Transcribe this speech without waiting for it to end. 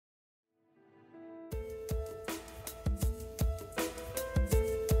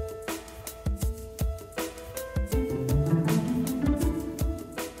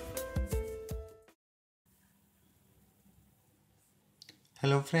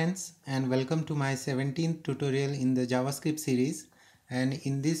Hello friends, and welcome to my 17th tutorial in the JavaScript series. And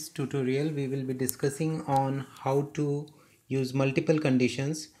in this tutorial we will be discussing on how to use multiple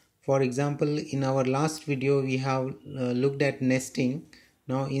conditions. For example, in our last video we have looked at nesting.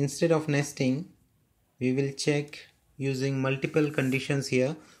 Now instead of nesting we will check using multiple conditions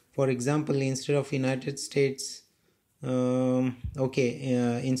here. For example, instead of United States,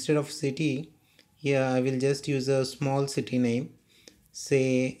 instead of city, here I will just use a small city name,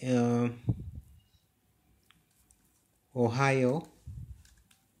 say Ohio,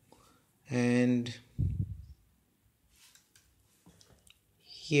 and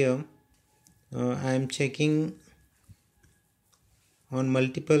here I am checking on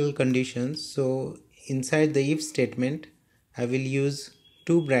multiple conditions. So inside the if statement I will use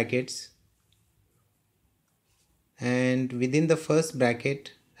two brackets, and within the first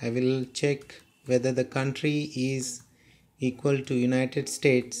bracket I will check whether the country is equal to United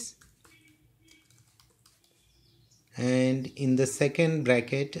States, and in the second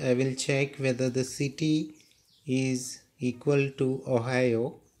bracket I will check whether the city is equal to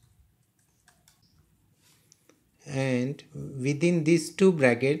Ohio, and within these two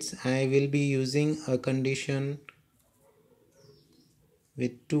brackets I will be using a condition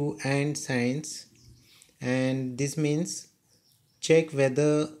with two and signs, and this means check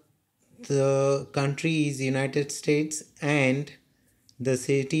whether the country is United States and the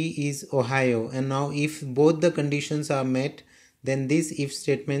city is Ohio. And now if both the conditions are met, then these if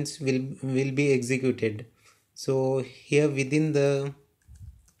statements will be executed. So here within the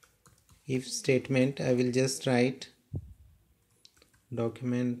if statement I will just write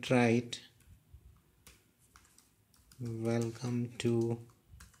document write welcome to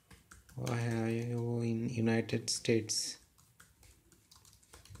Ohio in United States.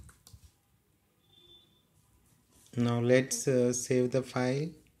 Now let's save the file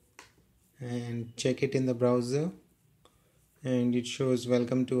and check it in the browser, and it shows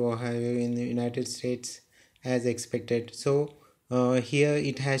welcome to Ohio in the United States as expected. So here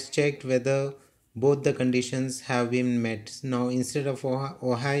it has checked whether both the conditions have been met. Now instead of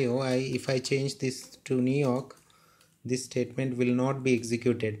Ohio, if I change this to New York, this statement will not be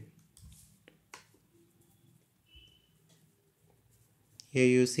executed. Here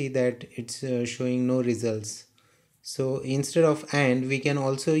you see that it's showing no results. So instead of and, we can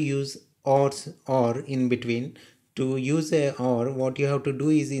also use or in between. To use a or, what you have to do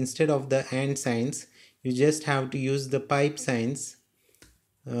is instead of the and signs, you just have to use the pipe signs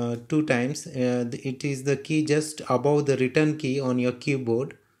two times. It is the key just above the return key on your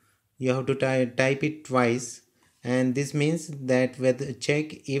keyboard. You have to type it twice, and this means that whether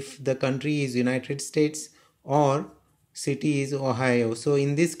check if the country is United States or city is Ohio. So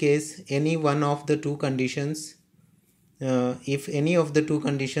in this case, any one of the two conditions, if any of the two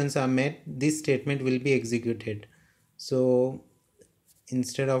conditions are met, this statement will be executed. So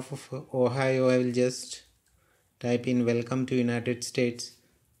instead of Ohio, I will just type in welcome to United States.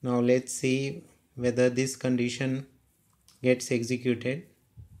 Now let's see whether this condition gets executed.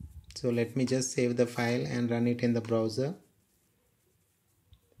 So let me just save the file and run it in the browser.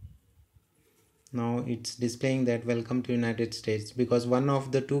 Now it's displaying that welcome to United States because one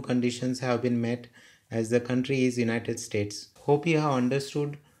of the two conditions have been met, as the country is United States. Hope you have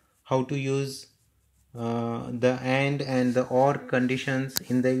understood how to use the and the or conditions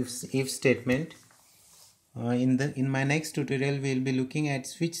in the if statement. In my next tutorial we will be looking at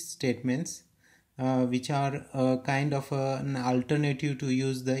switch statements, which are kind of an alternative to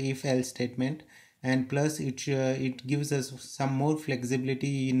use the if else statement, and plus it gives us some more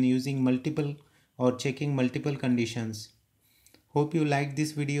flexibility in using multiple or checking multiple conditions. Hope you liked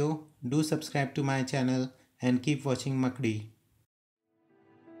this video. Do subscribe to my channel and keep watching Makdi.